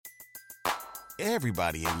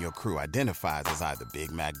Everybody in your crew identifies as either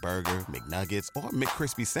Big Mac Burger, McNuggets, or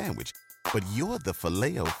McCrispy Sandwich. But you're the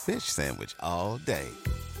Filet-O-Fish Sandwich all day.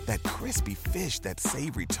 That crispy fish, that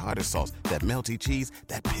savory tartar sauce, that melty cheese,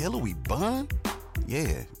 that pillowy bun.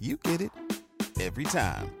 Yeah, you get it. Every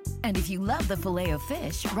time. And if you love the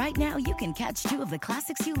Filet-O-Fish, right now you can catch two of the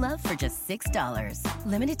classics you love for just $6.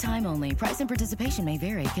 Limited time only. Price and participation may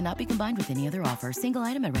vary. Cannot be combined with any other offer. Single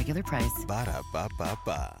item at regular price.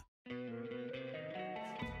 Ba-da-ba-ba-ba.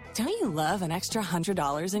 Don't you love an extra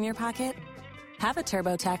 $100 in your pocket? Have a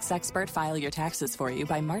TurboTax expert file your taxes for you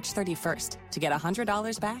by March 31st to get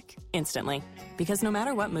 $100 back instantly. Because no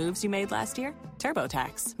matter what moves you made last year,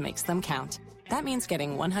 TurboTax makes them count. That means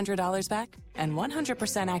getting $100 back and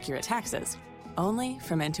 100% accurate taxes, only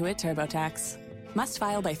from Intuit TurboTax. Must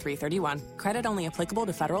file by 3/31. Credit only applicable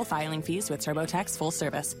to federal filing fees with TurboTax full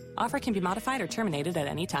service. Offer can be modified or terminated at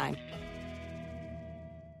any time.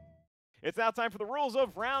 It's now time for the rules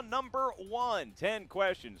of round number 1. 10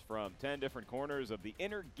 questions from 10 different corners of the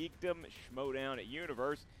Inner Geekdom Schmodown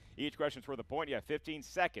universe. Each question's worth a point. You have 15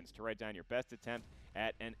 seconds to write down your best attempt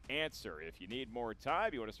at an answer. If you need more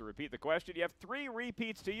time, you want us to repeat the question, you have 3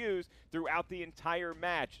 repeats to use throughout the entire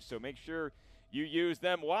match. So make sure you use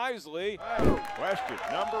them wisely. Question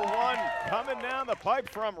number 1 coming down the pipe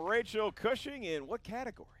from Rachel Cushing. In what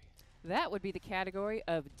category? That would be the category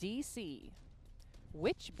of DC.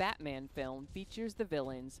 Which Batman film features the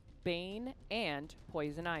villains Bane and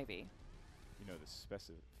Poison Ivy? You know, the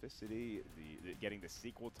specificity, the getting the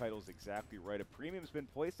sequel titles exactly right. A premium's been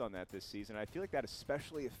placed on that this season. I feel like that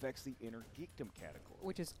especially affects the Inner Geekdom category.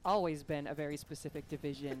 Which has always been a very specific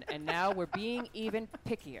division, and now we're being even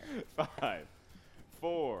pickier. 5,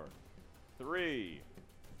 4, 3,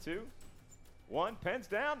 2, 1. Pens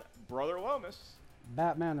down. Brother Lomas.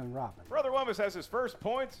 Batman and Robin. Brother Lomas has his first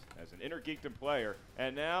points as an Inner Geekdom player.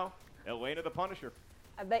 And now, Elena the Punisher.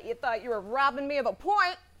 I bet you thought you were robbing me of a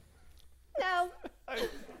point. No.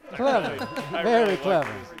 Clever. Very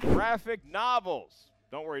clever. Graphic novels.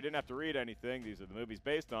 Don't worry, you didn't have to read anything. These are the movies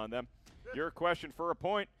based on them. Your question for a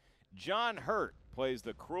point. John Hurt plays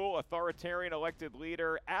the cruel authoritarian elected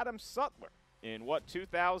leader Adam Sutler in what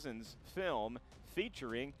 2000s film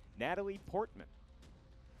featuring Natalie Portman?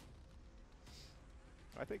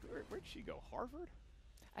 I think, where'd she go? Harvard?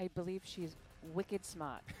 I believe she's wicked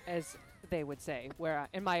smart, as they would say, where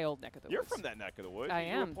in my old neck of the woods. You're from that neck of the woods. I Did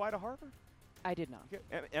am. you apply to Harvard? I did not.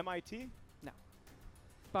 MIT? No.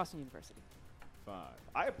 Boston University. 5.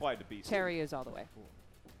 I applied to BC. Terry is all the way.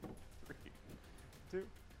 4, 3, 2,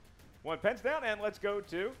 1. Pens down, and let's go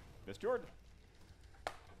to Miss Jordan.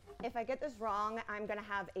 If I get this wrong, I'm going to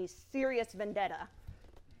have a serious vendetta.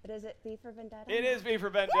 But is it V for Vendetta? It is V for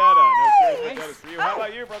Vendetta. No serious vendettas for you. How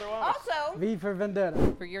about you, Brother Lomas? Also, V for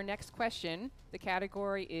Vendetta. For your next question, the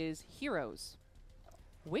category is Heroes.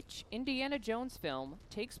 Which Indiana Jones film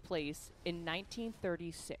takes place in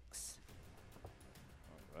 1936?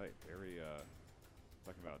 All right. Very,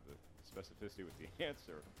 talking about the specificity with the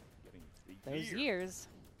answer. Getting the Those year. years.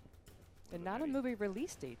 And not a many? movie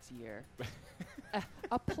release dates year.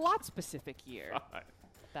 a plot-specific year. 5,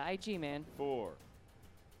 The IG, man. 4,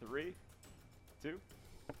 3, 2,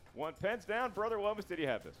 1. Pens down. Brother Lomas, did you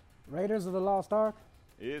have this? Raiders of the Lost Ark.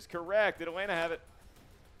 Is correct. Did Elena have it?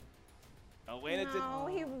 Elena no,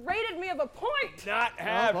 he rated me of a point. did not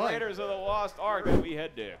have boy. Raiders of the Lost Ark. And we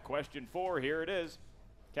head to question 4. Here it is.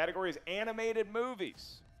 Category is animated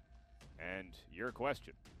movies. And your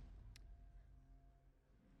question.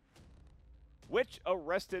 Which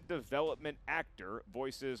Arrested Development actor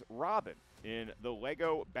voices Robin in the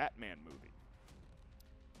Lego Batman movie?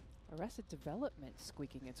 Arrested Development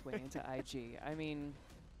squeaking its way into IG. I mean,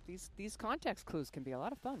 these context clues can be a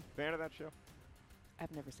lot of fun. Fan of that show?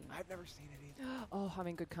 I've never seen it. I've never seen it either. Oh, I'm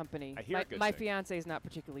in good company. I hear good my things. fiance is not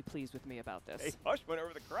particularly pleased with me about this. They hushed went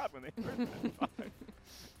over the crowd when they heard that. 5,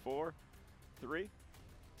 4, 3,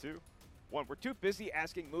 2, 1. We're too busy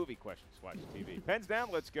asking movie questions watching TV. Pens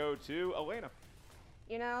down. Let's go to Elena.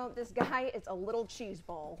 You know, this guy is a little cheese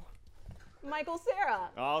ball. Michael Cera.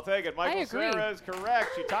 I'll take it. Michael agree. Cera is correct.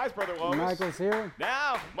 She ties Brother Lomas. Michael's here.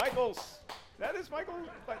 Now, Michael's. That is Michael.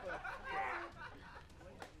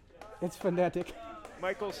 It's phonetic.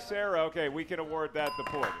 Michael Cera. Okay, we can award that the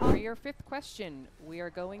point. For your 5th question, we are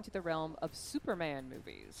going to the realm of Superman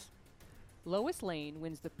movies. Lois Lane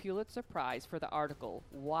wins the Pulitzer Prize for the article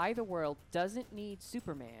Why the World Doesn't Need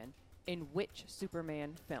Superman in which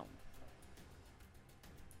Superman film?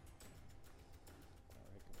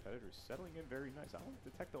 Competitors settling in very nice. I don't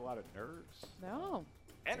detect a lot of nerves. No.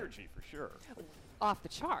 Energy for sure. Off the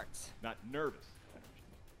charts. Not nervous energy.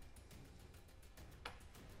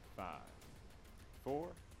 5, 4,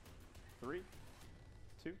 3,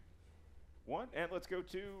 1, and let's go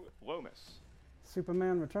to Lomas.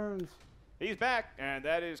 Superman Returns. He's back, and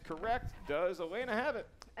that is correct. Does Elena have it?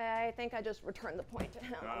 I think I just returned the point to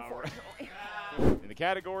him, All right. unfortunately. In the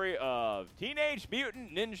category of Teenage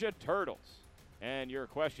Mutant Ninja Turtles. And your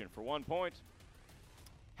question for 1 point.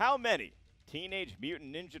 How many Teenage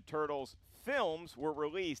Mutant Ninja Turtles films were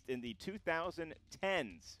released in the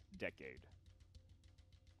 2010s decade?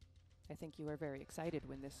 I think you were very excited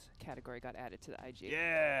when this category got added to the IG.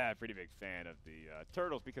 Yeah, pretty big fan of the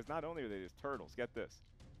Turtles because not only are they just turtles, get this,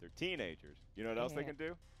 they're teenagers. You know what else they Yeah. can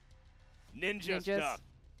do? Ninja Ninjas, stuff.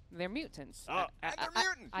 they're mutants. Oh, and they're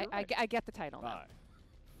mutants. You're right. I get the title now.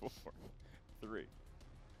 5, 4, 3,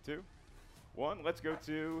 2, 1. Let's go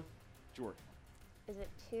to Jordan. Is it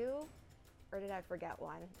 2, or did I forget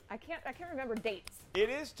one? I can't remember dates. It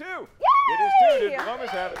is 2. Yay! It is 2. Did Lomas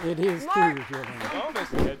have it? It is Mark. too, Jordan. Lomas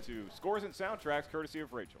head to scores and soundtracks courtesy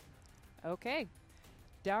of Rachel. Okay.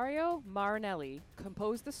 Dario Marinelli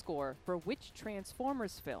composed the score for which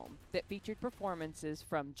Transformers film that featured performances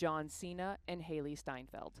from John Cena and Haley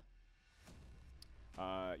Steinfeld?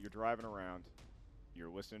 You're driving around. You're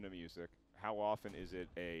listening to music. How often is it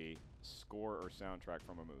a score or soundtrack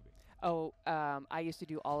from a movie? Oh, I used to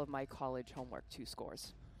do all of my college homework to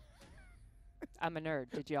scores. I'm a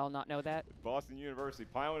nerd. Did you all not know that? Boston University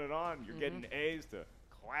piling it on. You're getting A's to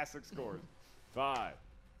classic scores. 5,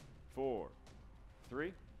 4,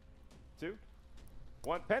 3, 2,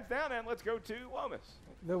 1. Pens down, and let's go to Lomas.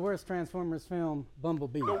 The worst Transformers film,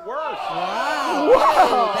 Bumblebee. The worst.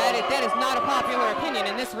 Whoa! That is not a popular opinion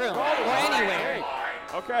in this room or anywhere.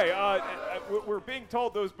 Okay, we're being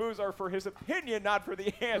told those boos are for his opinion, not for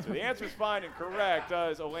the answer. The answer is fine and correct.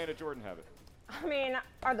 Does Elena Jordan have it? I mean,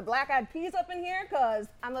 are the Black Eyed Peas up in here? Cause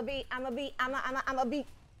I'm a be. Yeah!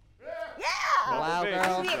 Wow, Bumblebee.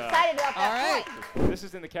 girl. I'm be excited about All that right. point. This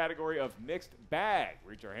is in the category of mixed bag.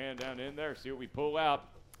 Reach our hand down in there, see what we pull out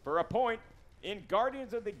for a point. In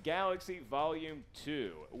Guardians of the Galaxy Volume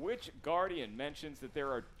 2, which Guardian mentions that there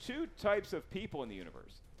are 2 types of people in the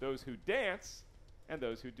universe? Those who dance and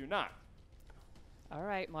those who do not. All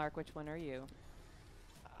right, Mark, which one are you?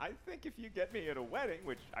 I think if you get me at a wedding,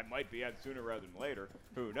 which I might be at sooner rather than later,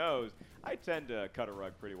 who knows, I tend to cut a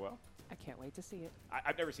rug pretty well. I can't wait to see it.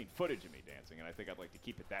 I've never seen footage of me dancing, and I think I'd like to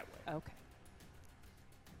keep it that way. Okay.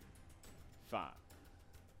 5,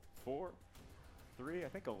 4, 3, I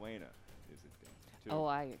think Elena is it. 2, Oh,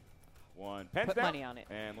 I 1. Pens put down. money on it.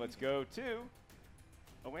 And let's go to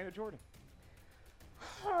Elena Jordan.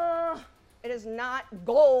 It is not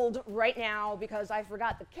gold right now because I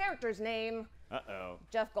forgot the character's name. Uh-oh.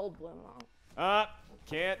 Jeff Goldblum.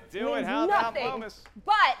 Can't do it. Means How about nothing. Lomas?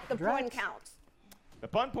 But the Drax. point counts. The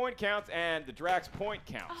pun point counts and the Drax point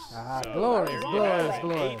counts. Ah, So glorious, there you glorious, have it.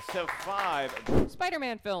 glorious. 8 to 5.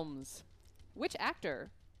 Spider-Man films. Which actor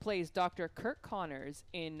plays Dr. Kirk Connors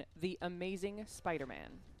in The Amazing Spider-Man?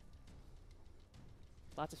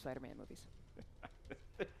 Lots of Spider-Man movies.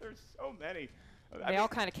 There's so many. They all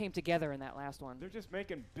kind of came together in that last one. They're just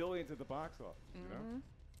making billions at the box office. You know?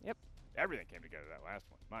 Yep. Everything came together that last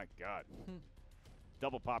one. My God.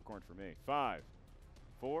 Double popcorn for me. 5,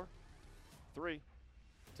 4, 3,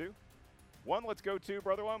 2, 1. Let's go to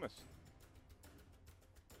Brother Lomas.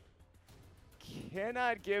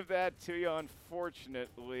 Cannot give that to you,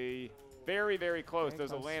 unfortunately. Very, very close. Very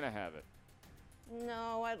Does close. Elena have it?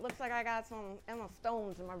 No, it looks like I got some Emma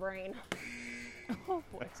Stones in my brain. Oh,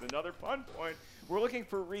 boy. That's another pun point. We're looking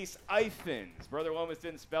for Reese Ifans. Brother Lomas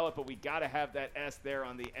didn't spell it, but we got to have that S there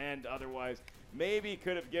on the end. Otherwise, maybe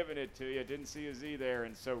could have given it to you. Didn't see a Z there.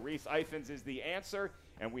 And so Reese Ifans is the answer.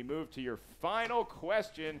 And we move to your final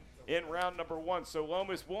question in round number 1. So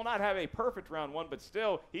Lomas will not have a perfect round 1, but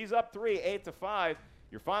still, he's up 3, 8 to 5.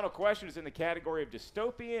 Your final question is in the category of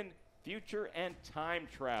dystopian, future, and time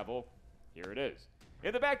travel. Here it is.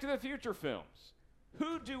 In the Back to the Future films,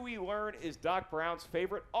 who do we learn is Doc Brown's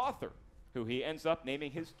favorite author, who he ends up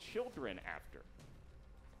naming his children after?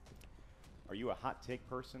 Are you a hot take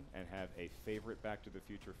person and have a favorite Back to the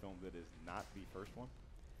Future film that is not the first one?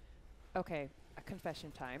 Okay, a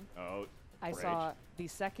confession time. Oh, I rage. saw the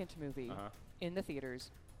second movie Uh-huh. in the theaters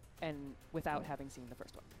and without having seen the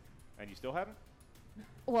first one. And you still haven't?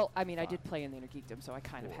 Well, I mean, I did play in the Inner Geekdom, so I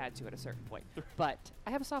kind of had to at a certain point. But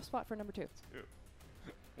I have a soft spot for number 2.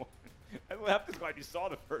 I'm just glad you saw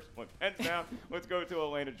the first one. Pens down. Let's go to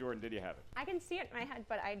Elena Jordan. Did you have it? I can see it in my head,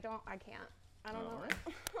 but I can't. I don't know. right.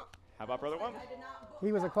 How about Brother Lomas?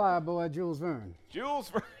 He was a choir boy, Jules Verne. Jules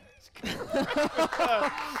Verne.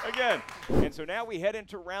 Again. And so now we head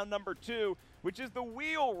into round number 2. which is the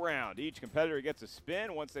wheel round. Each competitor gets a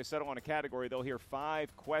spin. Once they settle on a category, they'll hear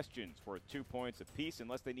 5 questions for 2 points apiece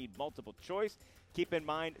unless they need multiple choice. Keep in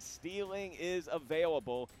mind, stealing is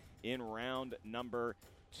available in round number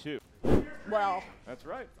 2. Well, That's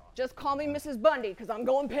right. just call me Mrs. Bundy because I'm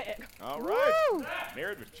going pig. All right. Woo!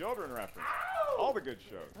 Married with Children reference. All the good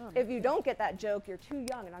shows. If you don't get that joke, you're too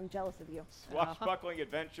young and I'm jealous of you. Swashbuckling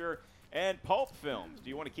adventure and pulp films. Do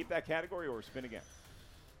you want to keep that category or spin again?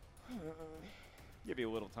 Give you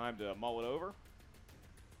a little time to mull it over.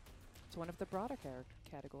 It's one of the broader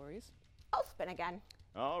categories. I'll spin again.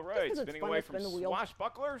 All right, 'cause it's spinning fun away to from spin the wheel.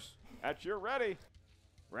 swashbucklers. At your ready.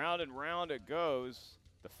 Round and round it goes.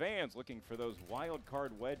 The fans looking for those wild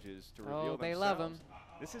card wedges to reveal they themselves. love 'em.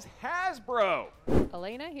 This is Hasbro.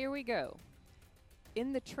 Elena, here we go.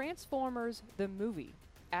 In the Transformers the movie,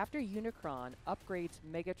 after Unicron upgrades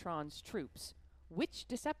Megatron's troops, which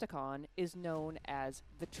Decepticon is known as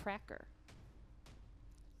the Tracker?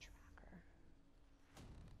 Tracker.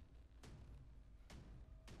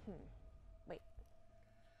 Wait.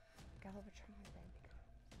 Galvatron.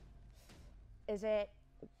 Is it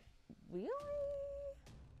Wheelie?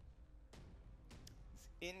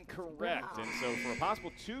 Incorrect. And so for a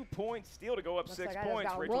possible 2-point steal to go up Looks 6 like I just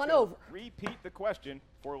points, got Rachel's run gonna over. repeat the question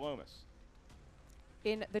for Lomas.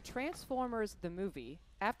 In the Transformers the movie,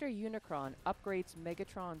 after Unicron upgrades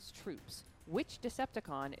Megatron's troops, which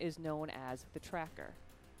Decepticon is known as the Tracker?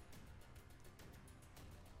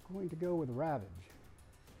 Going to go with Ravage.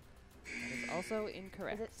 That is also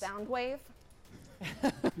incorrect. Is it Soundwave?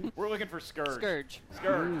 We're looking for Scourge. Scourge.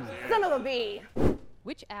 Scourge. Son of a bee.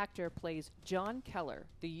 Which actor plays John Keller,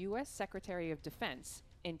 the U.S. Secretary of Defense,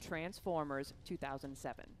 in Transformers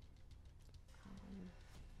 2007?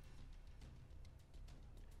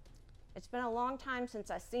 It's been a long time since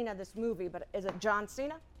I've seen this movie, but is it John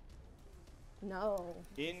Cena? No.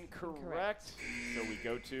 Incorrect. So we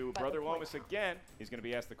go to By Brother the point. Lomas again. He's going to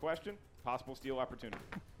be asked the question. Possible steal opportunity.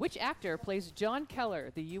 Which actor plays John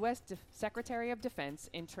Keller, the U.S. Secretary of Defense,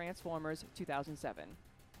 in Transformers 2007?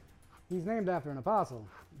 He's named after an apostle,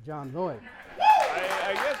 John Voight.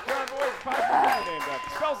 I guess John Boyd's possibly named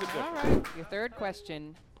after. Spells it All different. right. Your third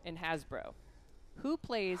question in Hasbro. Who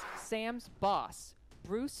plays Sam's boss,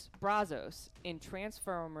 Bruce Brazos, in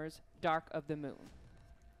Transformers Dark of the Moon?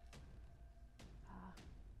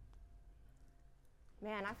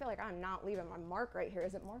 Man, I feel like I'm not leaving my mark right here.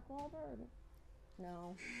 Is it Mark Wahlberg?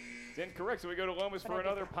 No. It's incorrect, so we go to Lomas But for I did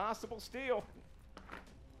another that. possible steal.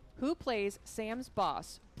 Who plays Sam's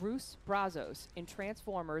boss, Bruce Brazos, in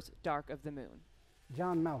Transformers Dark of the Moon?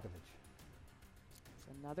 John Malkovich. It's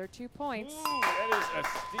another 2 points. Ooh, that is a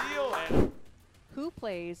steal. And Who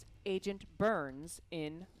plays Agent Burns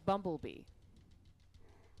in Bumblebee?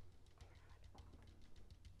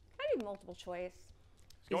 I need multiple choice.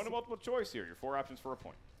 going to multiple choice here. Your 4 options for a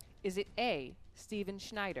point. Is it A, Steven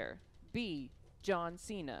Schneider, B, John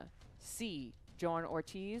Cena, C, John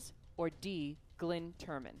Ortiz, or D, Glenn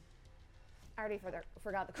Turman? I already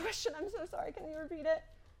forgot the question. I'm so sorry. Can you repeat it?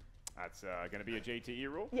 That's going to be a JTE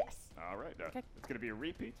rule? Yes. All right. Okay. It's going to be a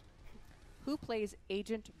repeat. Who plays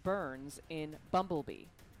Agent Burns in Bumblebee?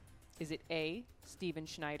 Is it A, Steven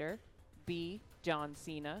Schneider, B, John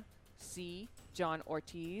Cena, C, John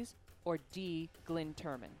Ortiz, or D, Glenn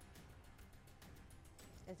Turman?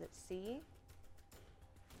 Is it C?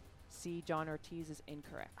 C, John Ortiz is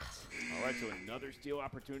incorrect. All right, so another steal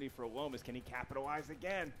opportunity for Lomas. Can he capitalize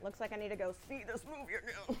again? Looks like I need to go see this movie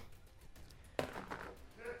again.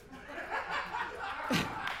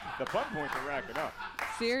 The fun points are racking up.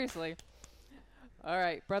 Seriously. All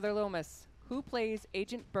right, Brother Lomas. Who plays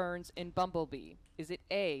Agent Burns in Bumblebee? Is it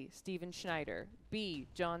A, Steven Schneider, B,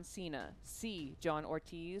 John Cena, C, John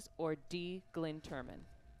Ortiz, or D, Glenn Turman?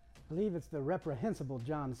 I believe it's the reprehensible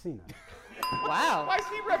John Cena. Wow. Why is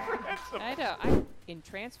he reprehensible? I know. In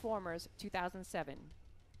Transformers 2007,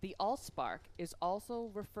 the Allspark is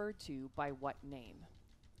also referred to by what name?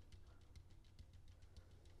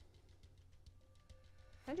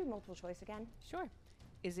 Can I do multiple choice again? Sure.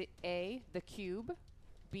 Is it A, the Cube,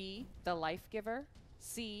 B, the Life Giver,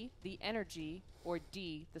 C, the Energy, or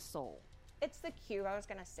D, the Soul? It's the cube. I was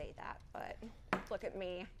going to say that, but look at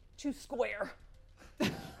me. Too square.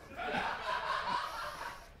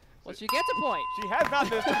 Well, she gets a point. She has not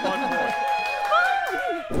missed a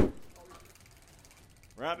 1 point.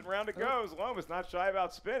 Round and round it goes. Lomas not shy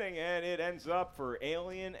about spinning, and it ends up for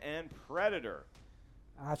Alien and Predator.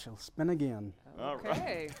 I shall spin again. All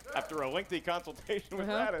Okay. right. After a lengthy consultation with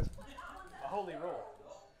Uh-huh. Mattis. A holy roll.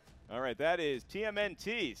 All right, that is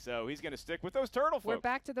TMNT, so he's going to stick with those turtle We're folks.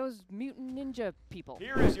 back to those mutant ninja people.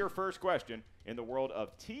 Here is your first question in the world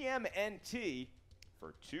of TMNT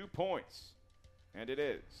for 2 points. And it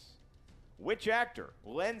is. Which actor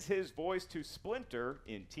lends his voice to Splinter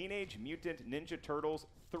in Teenage Mutant Ninja Turtles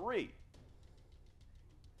 3?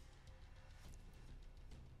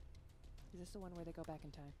 Is this the one where they go back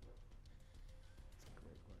in time?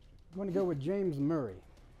 I'm going to go with James Murray.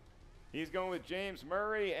 He's going with James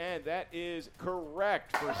Murray, and that is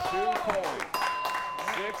correct for 2 points.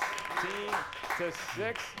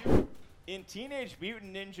 16-6. In Teenage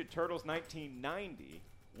Mutant Ninja Turtles 1990,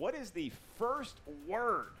 what is the first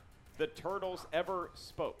word the Turtles ever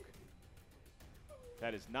spoke?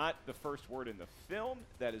 That is not the first word in the film.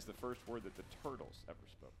 That is the first word that the Turtles ever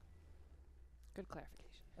spoke. Good clarification.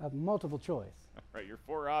 Multiple choice. All right, your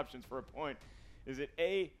 4 options for a point. Is it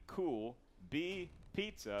A, cool, B,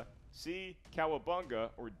 pizza, C, cowabunga,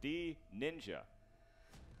 or D, ninja?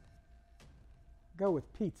 Go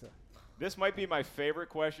with pizza. This might be my favorite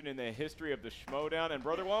question in the history of the Schmodown, and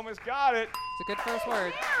Brother Woma's got it. It's a good first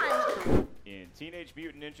word. In Teenage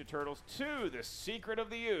Mutant Ninja Turtles 2, The Secret of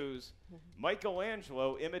the Ooze,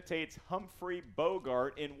 Michelangelo imitates Humphrey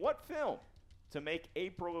Bogart in what film to make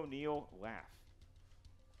April O'Neil laugh?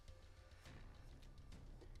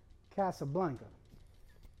 Casablanca.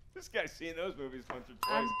 This guy's seen those movies once or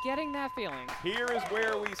twice. I'm getting that feeling. Here is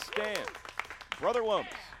where we stand. Brother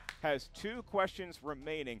Lomas has 2 questions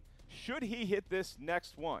remaining. Should he hit this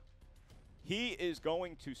next one, he is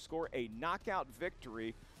going to score a knockout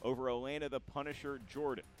victory over Elena the Punisher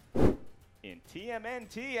Jordan. In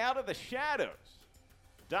TMNT Out of the Shadows,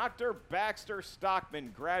 Dr. Baxter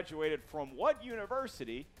Stockman graduated from what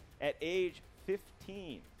university at age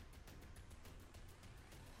 15?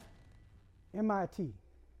 MIT.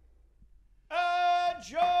 And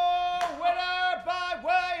your winner by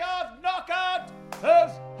way of knockout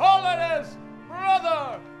is Holiness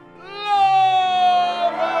Brother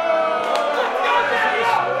Lomas!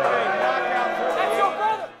 That's your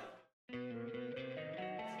brother!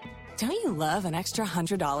 Don't you love an extra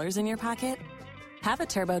 $100 in your pocket? Have a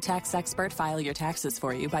TurboTax expert file your taxes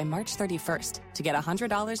for you by March 31st to get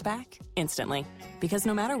 $100 back instantly. Because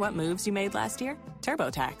no matter what moves you made last year,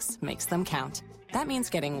 TurboTax makes them count. That means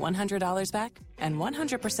getting $100 back and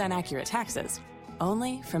 100% accurate taxes,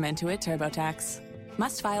 only from Intuit TurboTax.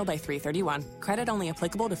 Must file by 3/31. Credit only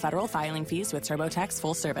applicable to federal filing fees with TurboTax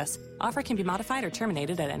full service. Offer can be modified or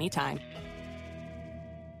terminated at any time.